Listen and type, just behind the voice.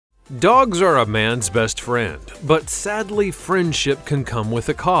Dogs are a man's best friend, but sadly friendship can come with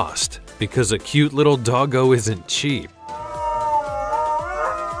a cost, because a cute little doggo isn't cheap.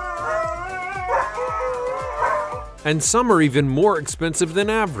 And some are even more expensive than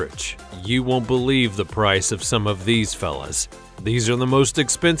average. You won't believe the price of some of these fellas. These are the most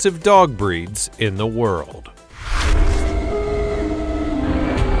expensive dog breeds in the world.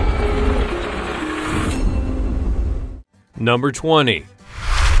 Number 20.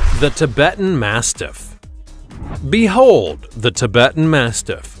 The Tibetan Mastiff. Behold, the Tibetan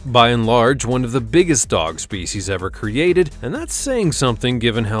Mastiff, by and large one of the biggest dog species ever created, and that's saying something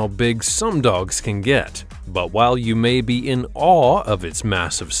given how big some dogs can get. But while you may be in awe of its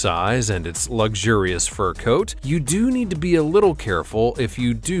massive size and its luxurious fur coat, you do need to be a little careful if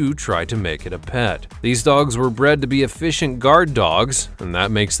you do try to make it a pet. These dogs were bred to be efficient guard dogs, and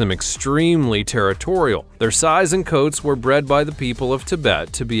that makes them extremely territorial. Their size and coats were bred by the people of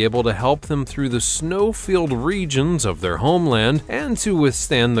Tibet to be able to help them through the snow-filled regions of their homeland and to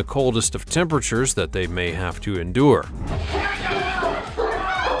withstand the coldest of temperatures that they may have to endure.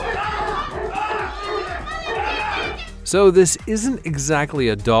 So this isn't exactly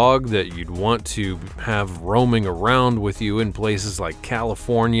a dog that you'd want to have roaming around with you in places like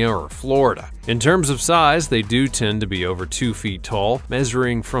California or Florida. In terms of size, they do tend to be over 2 feet tall,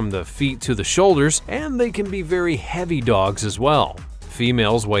 measuring from the feet to the shoulders, and they can be very heavy dogs as well.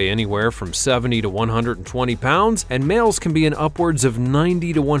 Females weigh anywhere from 70 to 120 pounds, and males can be in upwards of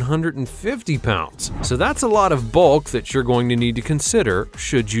 90 to 150 pounds. So that's a lot of bulk that you're going to need to consider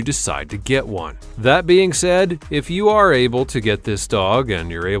should you decide to get one. That being said, if you are able to get this dog and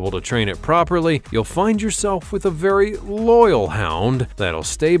you're able to train it properly, you'll find yourself with a very loyal hound that'll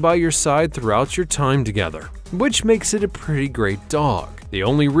stay by your side throughout your time together, which makes it a pretty great dog. The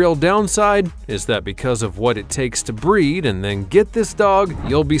only real downside is that because of what it takes to breed and then get this dog,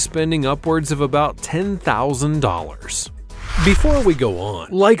 you'll be spending upwards of about $10,000. Before we go on,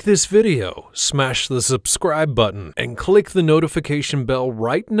 like this video, smash the subscribe button, and click the notification bell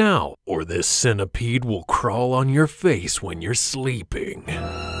right now, or this centipede will crawl on your face when you're sleeping.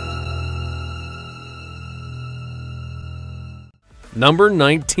 Number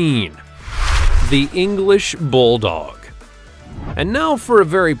 19. The English Bulldog. And now for a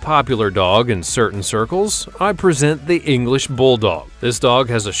very popular dog in certain circles, I present the English Bulldog. This dog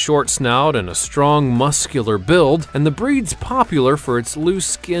has a short snout and a strong muscular build, and the breed's popular for its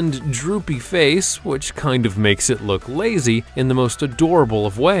loose-skinned, droopy face, which kind of makes it look lazy in the most adorable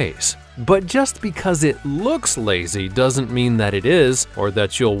of ways. But just because it looks lazy doesn't mean that it is, or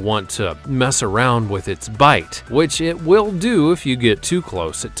that you'll want to mess around with its bite, which it will do if you get too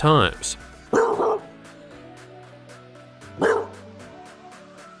close at times.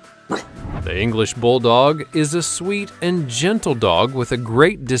 The English Bulldog is a sweet and gentle dog with a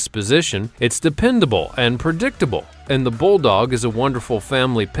great disposition. It's dependable and predictable, and the Bulldog is a wonderful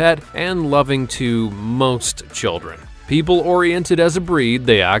family pet and loving to most children. People-oriented as a breed,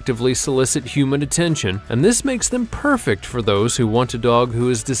 they actively solicit human attention, and this makes them perfect for those who want a dog who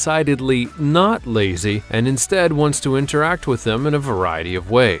is decidedly not lazy and instead wants to interact with them in a variety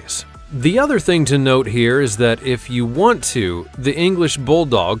of ways. The other thing to note here is that if you want to, the English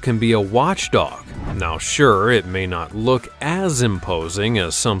Bulldog can be a watchdog. Now sure, it may not look as imposing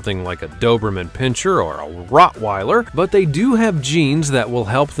as something like a Doberman Pinscher or a Rottweiler, but they do have genes that will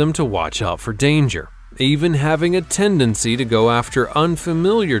help them to watch out for danger, even having a tendency to go after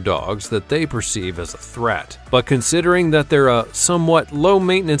unfamiliar dogs that they perceive as a threat. But considering that they're a somewhat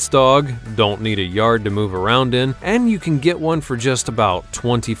low-maintenance dog, don't need a yard to move around in, and you can get one for just about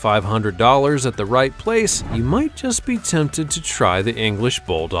 $2,500 at the right place, you might just be tempted to try the English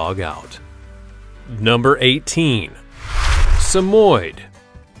Bulldog out. Number 18. Samoyed.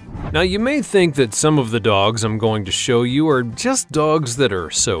 Now you may think that some of the dogs I'm going to show you are just dogs that are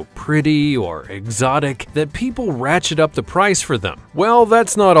so pretty or exotic that people ratchet up the price for them. Well,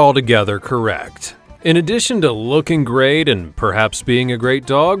 that's not altogether correct. In addition to looking great and perhaps being a great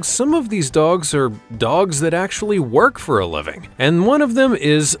dog, some of these dogs are dogs that actually work for a living, and one of them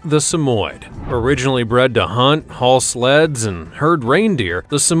is the Samoyed. Originally bred to hunt, haul sleds, and herd reindeer,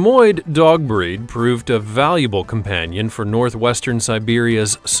 the Samoyed dog breed proved a valuable companion for northwestern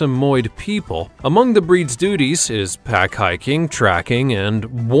Siberia's Samoyed people. Among the breed's duties is pack hiking, tracking,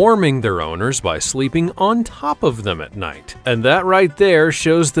 and warming their owners by sleeping on top of them at night. And that right there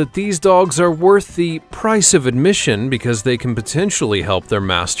shows that these dogs are worth the price of admission because they can potentially help their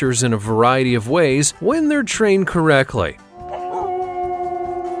masters in a variety of ways when they're trained correctly.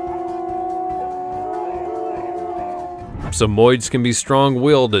 Samoyeds can be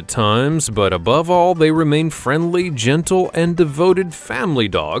strong-willed at times, but above all, they remain friendly, gentle, and devoted family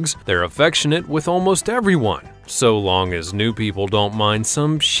dogs. They're affectionate with almost everyone, so long as new people don't mind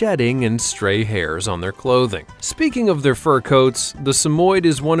some shedding and stray hairs on their clothing. Speaking of their fur coats, the Samoyed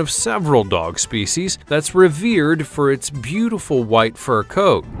is one of several dog species that's revered for its beautiful white fur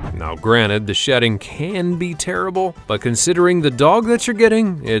coat. Now granted, the shedding can be terrible, but considering the dog that you're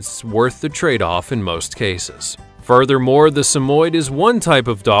getting, it's worth the trade-off in most cases. Furthermore, the Samoyed is one type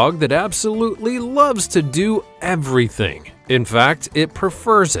of dog that absolutely loves to do everything. In fact, it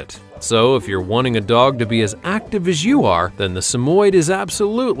prefers it. So if you're wanting a dog to be as active as you are, then the Samoyed is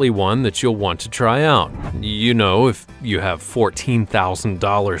absolutely one that you'll want to try out. You know, if you have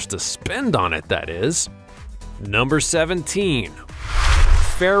 $14,000 to spend on it, that is. Number 17.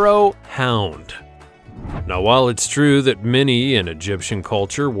 Pharaoh Hound. Now, while it's true that many in Egyptian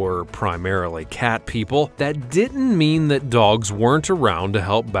culture were primarily cat people, that didn't mean that dogs weren't around to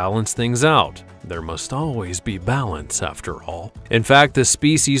help balance things out. There must always be balance, after all. In fact, the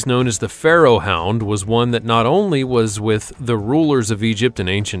species known as the Pharaoh Hound was one that not only was with the rulers of Egypt in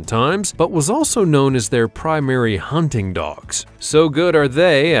ancient times, but was also known as their primary hunting dogs. So good are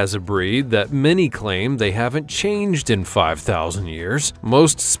they as a breed that many claim they haven't changed in 5,000 years.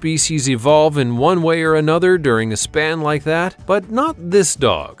 Most species evolve in one way or another during a span like that, but not this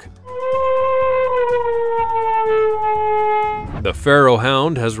dog. The Pharaoh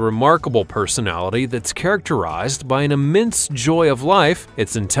Hound has a remarkable personality that's characterized by an immense joy of life.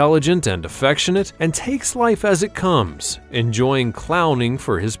 It's intelligent and affectionate and takes life as it comes, enjoying clowning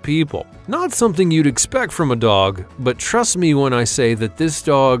for his people. Not something you'd expect from a dog, but trust me when I say that this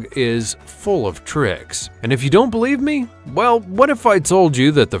dog is full of tricks. And if you don't believe me, well, what if I told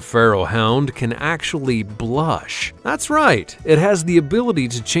you that the Pharaoh Hound can actually blush? That's right, it has the ability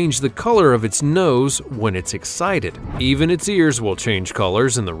to change the color of its nose when it's excited. Even its ears will change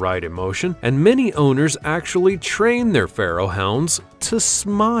colors in the right emotion, and many owners actually train their Pharaoh Hounds to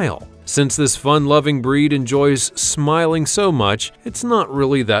smile. Since this fun-loving breed enjoys smiling so much, it's not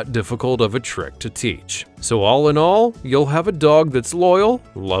really that difficult of a trick to teach. So all in all, you'll have a dog that's loyal,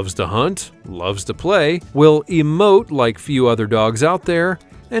 loves to hunt, loves to play, will emote like few other dogs out there,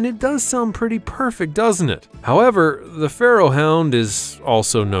 and it does sound pretty perfect, doesn't it? However, the Pharaoh Hound is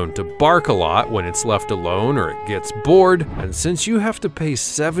also known to bark a lot when it's left alone or it gets bored, and since you have to pay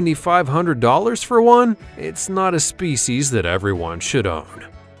 $7,500 for one, it's not a species that everyone should own.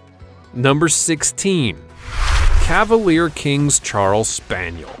 Number 16. Cavalier King's Charles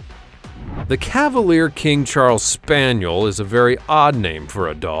Spaniel. The Cavalier King Charles Spaniel is a very odd name for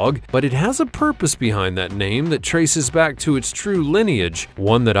a dog, but it has a purpose behind that name that traces back to its true lineage,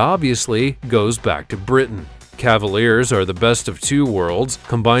 one that obviously goes back to Britain. Cavaliers are the best of two worlds,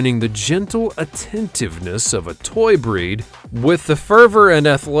 combining the gentle attentiveness of a toy breed with the fervor and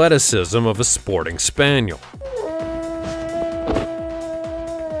athleticism of a sporting spaniel.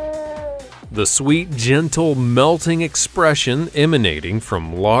 The sweet, gentle, melting expression emanating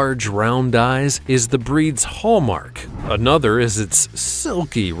from large, round eyes is the breed's hallmark. Another is its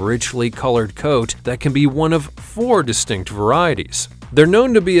silky, richly colored coat that can be one of 4 distinct varieties. They're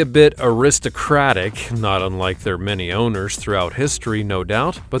known to be a bit aristocratic, not unlike their many owners throughout history, no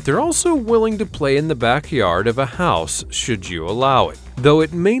doubt, but they're also willing to play in the backyard of a house should you allow it. Though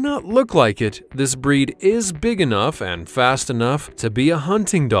it may not look like it, this breed is big enough and fast enough to be a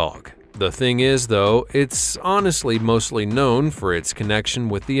hunting dog. The thing is, though, it's honestly mostly known for its connection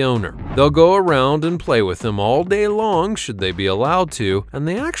with the owner. They'll go around and play with them all day long should they be allowed to, and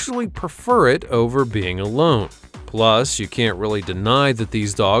they actually prefer it over being alone. Plus, you can't really deny that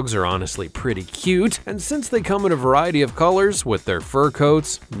these dogs are honestly pretty cute, and since they come in a variety of colors with their fur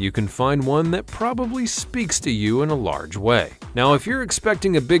coats, you can find one that probably speaks to you in a large way. Now, if you're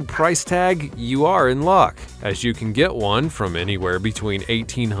expecting a big price tag, you are in luck, as you can get one from anywhere between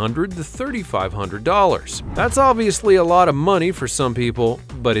 $1,800 to $3,500. That's obviously a lot of money for some people,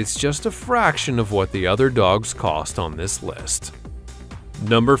 but it's just a fraction of what the other dogs cost on this list.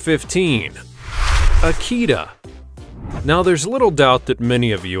 Number 15. Akita. Now, there's little doubt that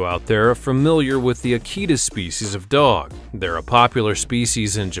many of you out there are familiar with the Akita species of dog. They're a popular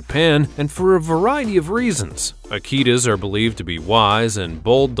species in Japan, and for a variety of reasons. Akitas are believed to be wise and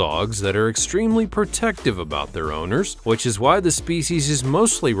bold dogs that are extremely protective about their owners, which is why the species is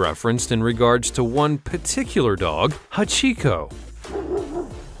mostly referenced in regards to one particular dog, Hachiko.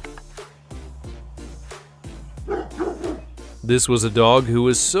 The This was a dog who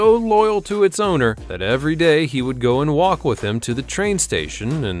was so loyal to its owner that every day he would go and walk with him to the train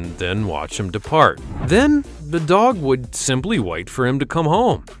station and then watch him depart. Then the dog would simply wait for him to come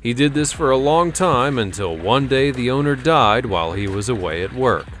home. He did this for a long time until one day the owner died while he was away at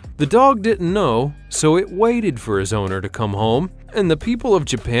work. The dog didn't know, so it waited for his owner to come home, and the people of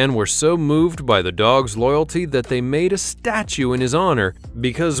Japan were so moved by the dog's loyalty that they made a statue in his honor,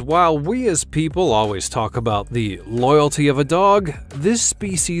 because while we as people always talk about the loyalty of a dog, this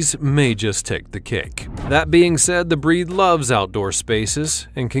species may just take the cake. That being said, the breed loves outdoor spaces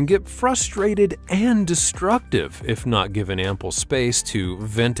and can get frustrated and destructive if not given ample space to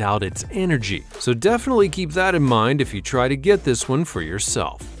vent out its energy. So definitely keep that in mind if you try to get this one for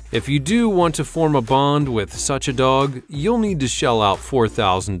yourself. If you do want to form a bond with such a dog, you'll need to shell out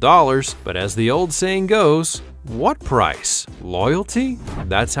 $4,000, but as the old saying goes, what price? Loyalty?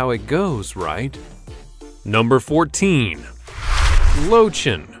 That's how it goes, right? Number 14.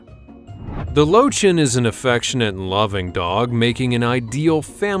 Lochin. The Lochin is an affectionate and loving dog, making an ideal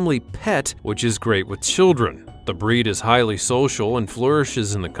family pet, which is great with children. The breed is highly social and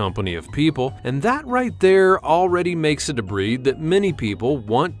flourishes in the company of people, and that right there already makes it a breed that many people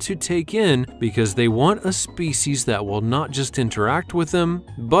want to take in because they want a species that will not just interact with them,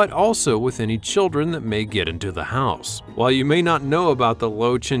 but also with any children that may get into the house. While you may not know about the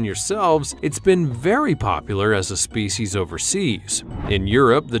Lochin yourselves, it's been very popular as a species overseas. In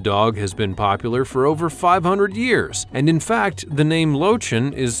Europe, the dog has been popular for over 500 years, and in fact, the name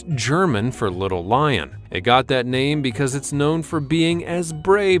Lochin is German for little lion. It got that name because it's known for being as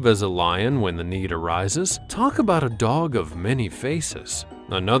brave as a lion when the need arises. Talk about a dog of many faces.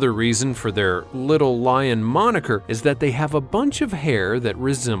 Another reason for their little lion moniker is that they have a bunch of hair that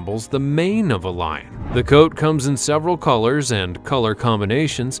resembles the mane of a lion. The coat comes in several colors and color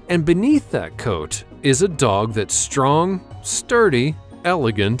combinations, and beneath that coat is a dog that's strong, sturdy,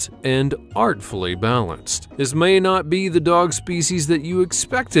 elegant, and artfully balanced. This may not be the dog species that you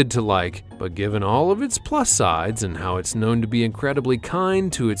expected to like, but given all of its plus sides and how it's known to be incredibly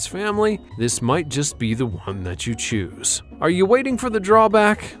kind to its family, this might just be the one that you choose. Are you waiting for the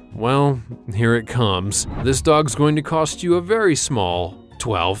drawback? Well, here it comes. This dog's going to cost you a very small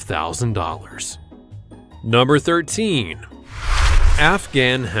 $12,000. Number 13.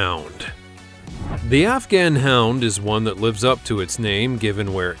 Afghan Hound. The Afghan Hound is one that lives up to its name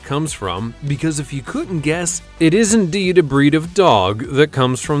given where it comes from, because if you couldn't guess, it is indeed a breed of dog that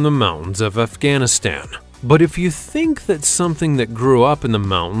comes from the mountains of Afghanistan. But if you think that something that grew up in the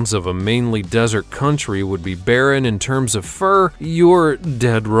mountains of a mainly desert country would be barren in terms of fur, you're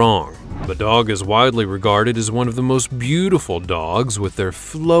dead wrong. The dog is widely regarded as one of the most beautiful dogs with their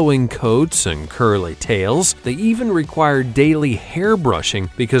flowing coats and curly tails. They even require daily hair brushing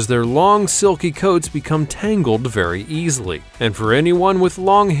because their long silky coats become tangled very easily. And for anyone with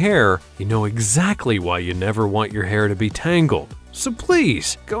long hair, you know exactly why you never want your hair to be tangled. So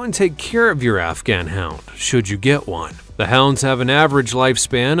please, go and take care of your Afghan Hound, should you get one. The hounds have an average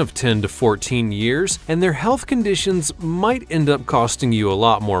lifespan of 10 to 14 years, and their health conditions might end up costing you a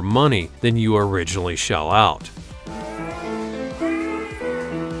lot more money than you originally shell out.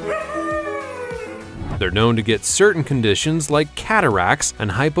 They're known to get certain conditions like cataracts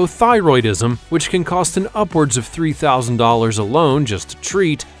and hypothyroidism, which can cost an upwards of $3,000 alone just to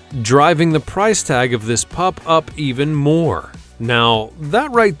treat, driving the price tag of this pup up even more. Now, that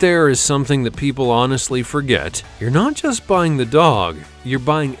right there is something that people honestly forget. You're not just buying the dog, you're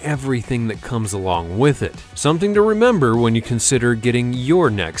buying everything that comes along with it. Something to remember when you consider getting your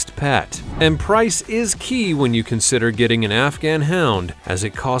next pet. And price is key when you consider getting an Afghan Hound, as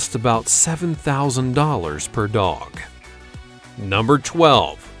it costs about $7,000 per dog. Number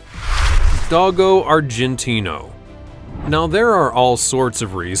 12. Doggo Argentino. Now, there are all sorts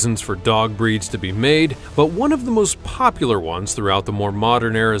of reasons for dog breeds to be made, but one of the most popular ones throughout the more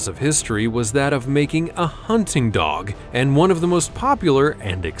modern eras of history was that of making a hunting dog, and one of the most popular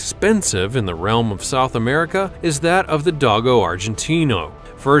and expensive in the realm of South America is that of the Doggo Argentino.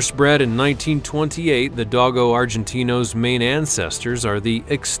 First bred in 1928, the Doggo Argentino's main ancestors are the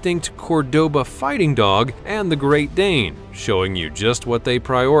extinct Cordoba fighting dog and the Great Dane, showing you just what they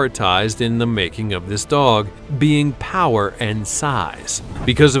prioritized in the making of this dog, being power and size.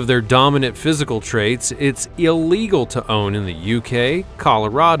 Because of their dominant physical traits, it's illegal to own in the UK,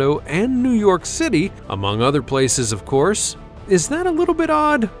 Colorado, and New York City, among other places of course. Is that a little bit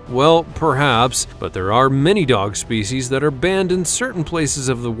odd? Well, perhaps, but there are many dog species that are banned in certain places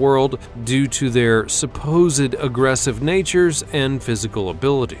of the world due to their supposed aggressive natures and physical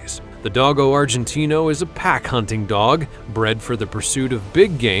abilities. The doggo argentino is a pack hunting dog, bred for the pursuit of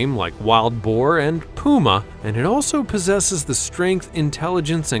big game like wild boar and puma, and it also possesses the strength,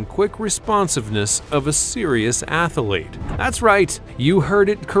 intelligence, and quick responsiveness of a serious athlete. That's right, you heard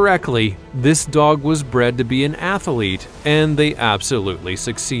it correctly. This dog was bred to be an athlete, and they absolutely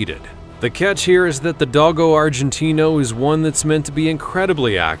succeeded. The catch here is that the doggo argentino is one that's meant to be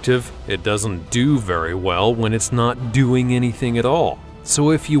incredibly active. It doesn't do very well when it's not doing anything at all.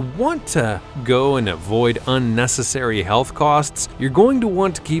 So if you want to go and avoid unnecessary health costs, you're going to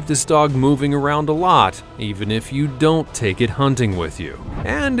want to keep this dog moving around a lot, even if you don't take it hunting with you.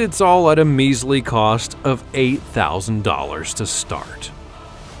 And it's all at a measly cost of $8,000 to start.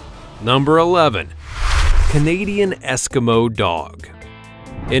 Number 11. Canadian Eskimo Dog.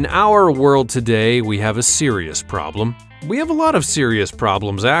 In our world today, we have a serious problem. We have a lot of serious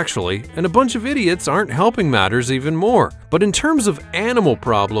problems actually, and a bunch of idiots aren't helping matters even more. But in terms of animal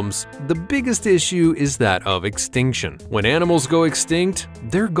problems, the biggest issue is that of extinction. When animals go extinct,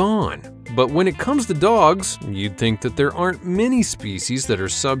 they're gone. But when it comes to dogs, you'd think that there aren't many species that are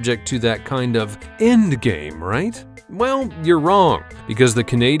subject to that kind of end game, right? Well, you're wrong, because the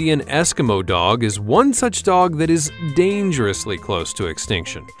Canadian Eskimo dog is one such dog that is dangerously close to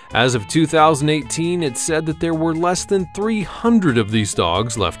extinction. As of 2018, it's said that there were less than 300 of these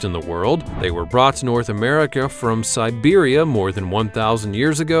dogs left in the world. They were brought to North America from Siberia more than 1,000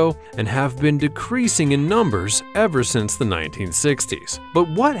 years ago and have been decreasing in numbers ever since the 1960s. But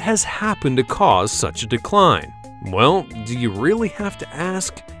what has happened to cause such a decline? Well, do you really have to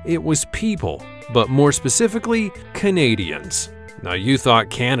ask? It was people, but more specifically, Canadians. Now, you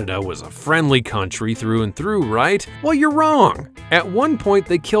thought Canada was a friendly country through and through, right? Well, you're wrong. At one point,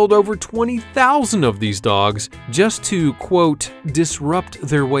 they killed over 20,000 of these dogs just to, quote, disrupt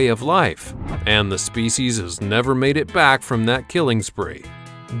their way of life. And the species has never made it back from that killing spree.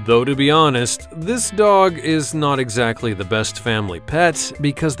 Though to be honest, this dog is not exactly the best family pet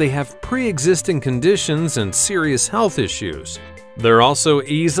because they have pre-existing conditions and serious health issues. They're also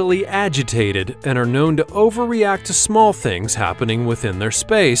easily agitated and are known to overreact to small things happening within their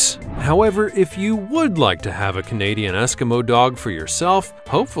space. However, if you would like to have a Canadian Eskimo dog for yourself,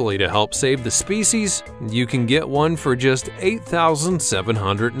 hopefully to help save the species, you can get one for just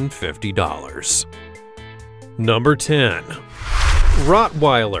 $8,750. Number 10.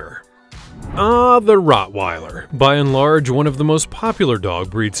 Rottweiler. The Rottweiler. By and large, one of the most popular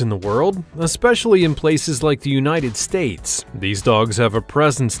dog breeds in the world, especially in places like the United States. These dogs have a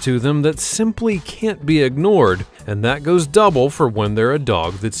presence to them that simply can't be ignored, and that goes double for when they're a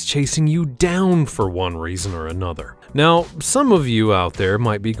dog that's chasing you down for one reason or another. Now, some of you out there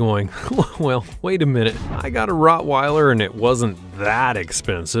might be going, well, wait a minute, I got a Rottweiler and it wasn't that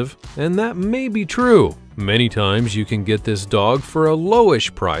expensive, and that may be true. Many times you can get this dog for a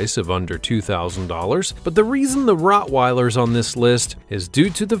lowish price of under $2,000, but the reason the Rottweiler's on this list is due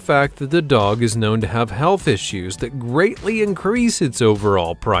to the fact that the dog is known to have health issues that greatly increase its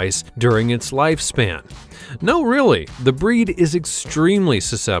overall price during its lifespan. No, really, the breed is extremely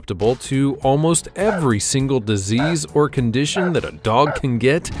susceptible to almost every single disease or condition that a dog can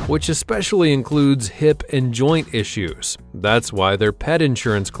get, which especially includes hip and joint issues. That's why their pet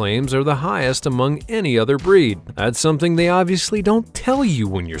insurance claims are the highest among any other breed. That's something they obviously don't tell you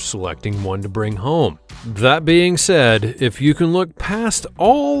when you're selecting one to bring home. That being said, if you can look past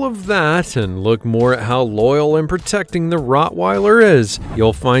all of that and look more at how loyal and protecting the Rottweiler is,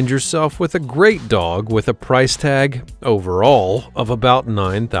 you'll find yourself with a great dog with a price tag, overall, of about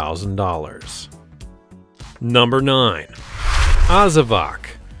 $9,000. Number 9. Azawakh.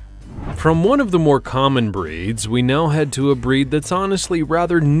 From one of the more common breeds, we now head to a breed that's honestly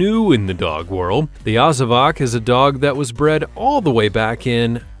rather new in the dog world. The Azawakh is a dog that was bred all the way back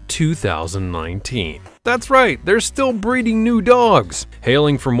in 2019. That's right, they're still breeding new dogs.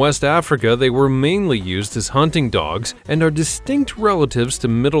 Hailing from West Africa, they were mainly used as hunting dogs and are distinct relatives to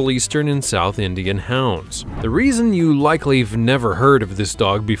Middle Eastern and South Indian hounds. The reason you likely have never heard of this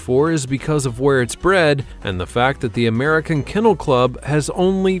dog before is because of where it's bred and the fact that the American Kennel Club has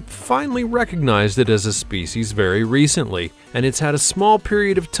only finally recognized it as a species very recently, and it's had a small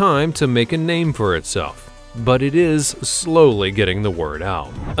period of time to make a name for itself. But it is slowly getting the word out.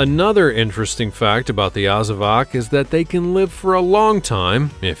 Another interesting fact about the Azawakh is that they can live for a long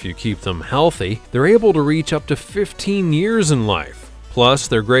time if you keep them healthy. They're able to reach up to 15 years in life. Plus,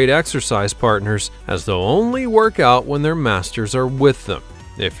 they're great exercise partners, as they'll only work out when their masters are with them.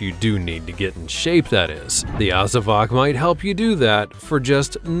 If you do need to get in shape, that is. The Azawakh might help you do that for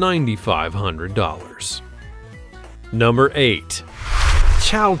just $9,500. Number 8.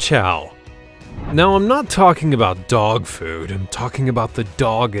 Chow Chow. Now, I'm not talking about dog food, I'm talking about the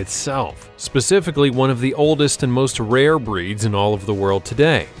dog itself, specifically one of the oldest and most rare breeds in all of the world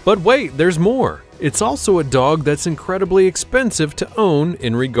today. But wait, there's more. It's also a dog that's incredibly expensive to own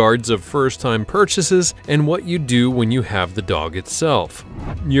in regards of first-time purchases and what you do when you have the dog itself.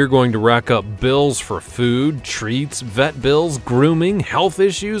 You're going to rack up bills for food, treats, vet bills, grooming, health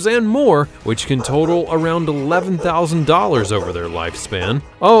issues, and more, which can total around $11,000 over their lifespan.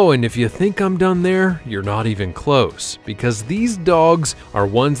 Oh, and if you think I'm done there, you're not even close, because these dogs are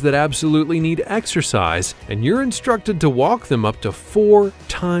ones that absolutely need exercise, and you're instructed to walk them up to 4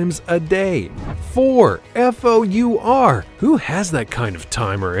 times a day. 4, F-O-U-R. Who has that kind of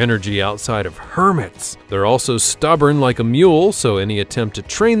time or energy outside of hermits? They're also stubborn like a mule, so any attempt to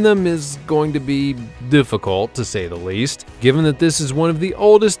train them is going to be difficult, to say the least. Given that this is one of the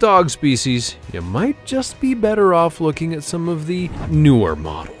oldest dog species, you might just be better off looking at some of the newer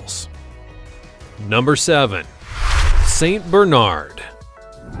models. Number 7. Saint Bernard.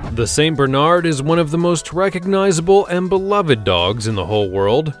 The Saint Bernard is one of the most recognizable and beloved dogs in the whole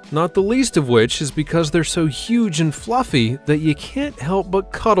world, not the least of which is because they're so huge and fluffy that you can't help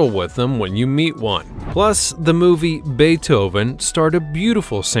but cuddle with them when you meet one. Plus, the movie Beethoven starred a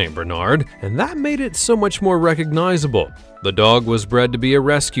beautiful Saint Bernard, and that made it so much more recognizable. The dog was bred to be a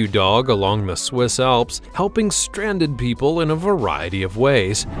rescue dog along the Swiss Alps, helping stranded people in a variety of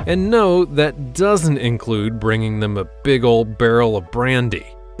ways. And no, that doesn't include bringing them a big old barrel of brandy.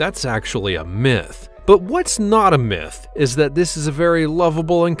 That's actually a myth. But what's not a myth is that this is a very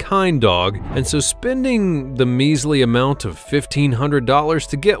lovable and kind dog, and so spending the measly amount of $1,500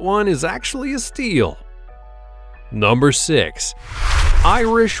 to get one is actually a steal. Number 6.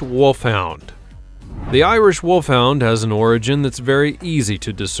 Irish Wolfhound. The Irish Wolfhound has an origin that's very easy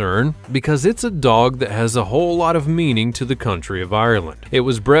to discern because it's a dog that has a whole lot of meaning to the country of Ireland. It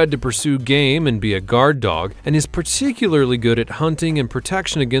was bred to pursue game and be a guard dog, and is particularly good at hunting and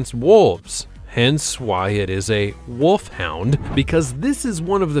protection against wolves. Hence why it is a wolfhound, because this is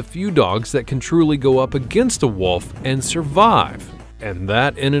one of the few dogs that can truly go up against a wolf and survive. And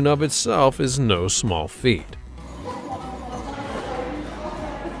that in and of itself is no small feat.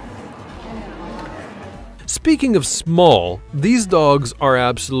 Speaking of small, these dogs are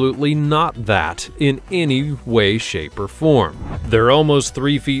absolutely not that in any way, shape, or form. They're almost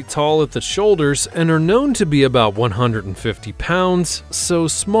 3 feet tall at the shoulders and are known to be about 150 pounds, so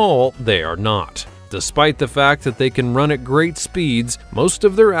small they are not. Despite the fact that they can run at great speeds, most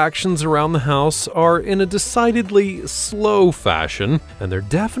of their actions around the house are in a decidedly slow fashion, and they're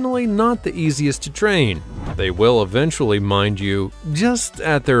definitely not the easiest to train. They will eventually, mind you, just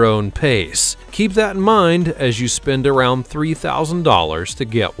at their own pace. Keep that in mind as you spend around $3,000 to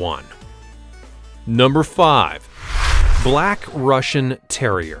get one. Number 5. Black Russian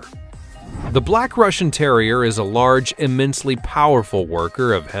Terrier. The Black Russian Terrier is a large, immensely powerful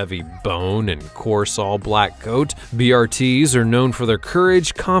worker of heavy bone and coarse all-black coat. BRTs are known for their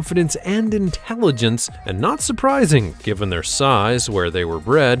courage, confidence, and intelligence, and not surprising, given their size where they were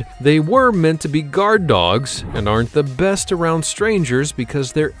bred. They were meant to be guard dogs and aren't the best around strangers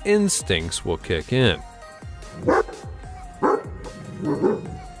because their instincts will kick in.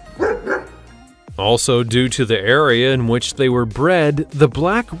 Also, due to the area in which they were bred, the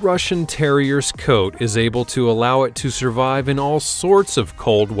Black Russian Terrier's coat is able to allow it to survive in all sorts of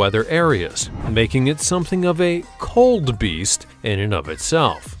cold weather areas, making it something of a cold beast in and of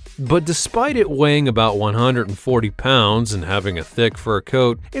itself. But despite it weighing about 140 pounds and having a thick fur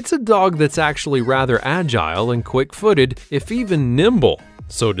coat, it's a dog that's actually rather agile and quick-footed, if even nimble.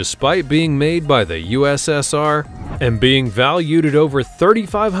 So despite being made by the USSR and being valued at over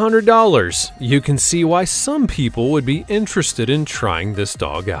 $3,500, you can see why some people would be interested in trying this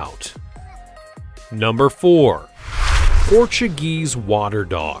dog out. Number 4. Portuguese Water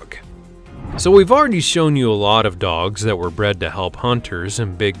Dog. So we've already shown you a lot of dogs that were bred to help hunters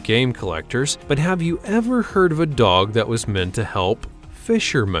and big game collectors, but have you ever heard of a dog that was meant to help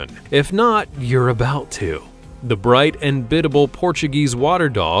fishermen? If not, you're about to. The bright and biddable Portuguese water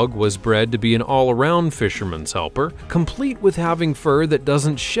dog was bred to be an all-around fisherman's helper, complete with having fur that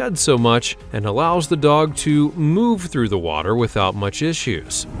doesn't shed so much and allows the dog to move through the water without much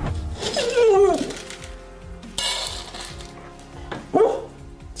issues.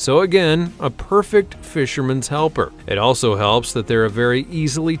 So again, a perfect fisherman's helper. It also helps that they're a very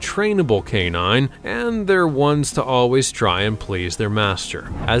easily trainable canine, and they're ones to always try and please their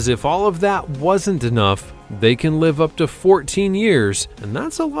master. As if all of that wasn't enough, they can live up to 14 years, and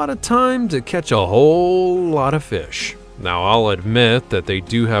that's a lot of time to catch a whole lot of fish. Now, I'll admit that they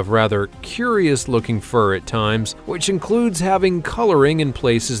do have rather curious-looking fur at times, which includes having coloring in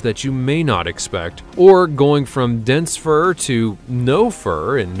places that you may not expect, or going from dense fur to no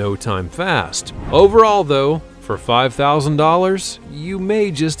fur in no time fast. Overall, though, for $5,000, you may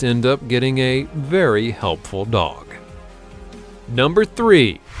just end up getting a very helpful dog. Number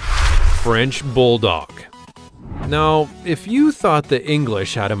 3. French Bulldog. Now, if you thought the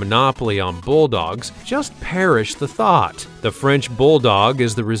English had a monopoly on bulldogs, just perish the thought. The French Bulldog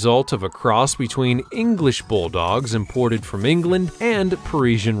is the result of a cross between English bulldogs imported from England and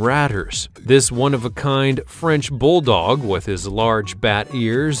Parisian Ratters. This one-of-a-kind French Bulldog, with his large bat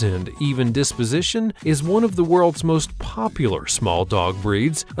ears and even disposition, is one of the world's most popular small dog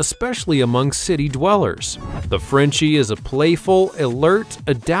breeds, especially among city dwellers. The Frenchie is a playful, alert,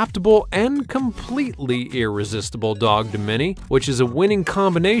 adaptable, and completely irresistible dog to many, which is a winning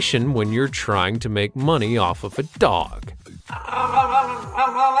combination when you're trying to make money off of a dog.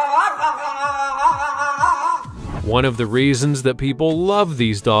 One of the reasons that people love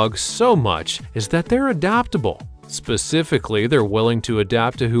these dogs so much is that they're adaptable. Specifically, they're willing to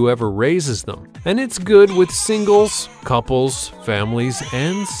adapt to whoever raises them. And it's good with singles, couples, families,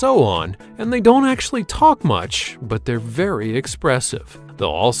 and so on. And they don't actually talk much, but they're very expressive. They'll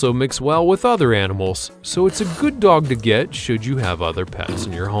also mix well with other animals, so it's a good dog to get should you have other pets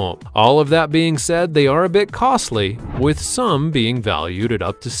in your home. All of that being said, they are a bit costly, with some being valued at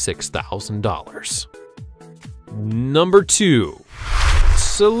up to $6,000. Number 2.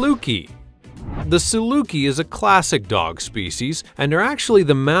 Saluki. The Saluki is a classic dog species, and are actually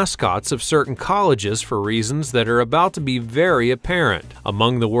the mascots of certain colleges for reasons that are about to be very apparent.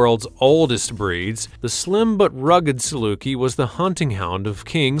 Among the world's oldest breeds, the slim but rugged Saluki was the hunting hound of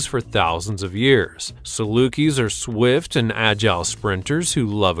kings for thousands of years. Salukis are swift and agile sprinters who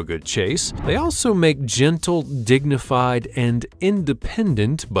love a good chase. They also make gentle, dignified, and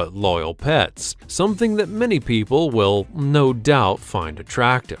independent but loyal pets, something that many people will no doubt find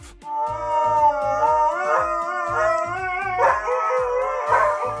attractive.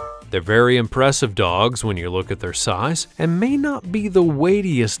 They're very impressive dogs when you look at their size, and may not be the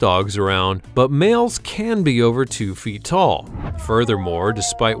weightiest dogs around, but males can be over 2 feet tall. Furthermore,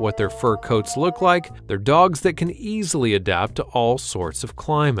 despite what their fur coats look like, they're dogs that can easily adapt to all sorts of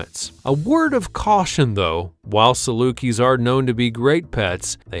climates. A word of caution though, while Salukis are known to be great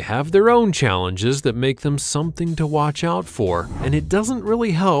pets, they have their own challenges that make them something to watch out for, and it doesn't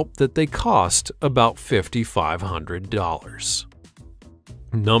really help that they cost about $5,500.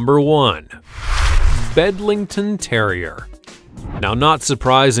 Number 1. Bedlington Terrier. Now, not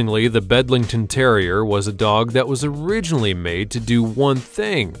surprisingly, the Bedlington Terrier was a dog that was originally made to do one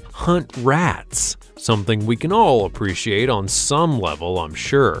thing: hunt rats. Something we can all appreciate on some level, I'm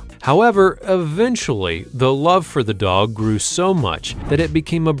sure. However, eventually, the love for the dog grew so much that it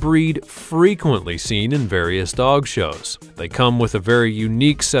became a breed frequently seen in various dog shows. They come with a very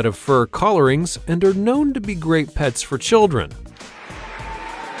unique set of fur colorings and are known to be great pets for children.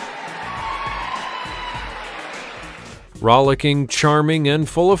 Rollicking, charming, and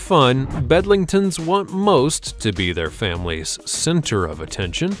full of fun, Bedlingtons want most to be their family's center of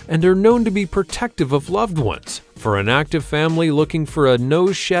attention and are known to be protective of loved ones. For an active family looking for a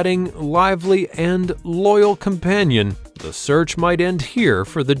nose-shedding, lively, and loyal companion, the search might end here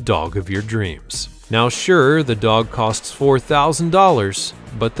for the dog of your dreams. Now sure, the dog costs $4,000,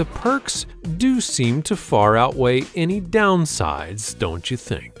 but the perks do seem to far outweigh any downsides, don't you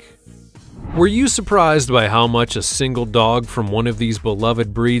think? Were you surprised by how much a single dog from one of these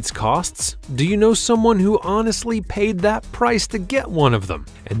beloved breeds costs? Do you know someone who honestly paid that price to get one of them?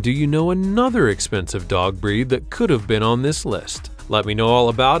 And do you know another expensive dog breed that could have been on this list? Let me know all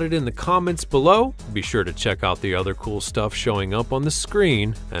about it in the comments below. Be sure to check out the other cool stuff showing up on the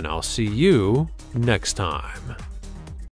screen, and I'll see you next time.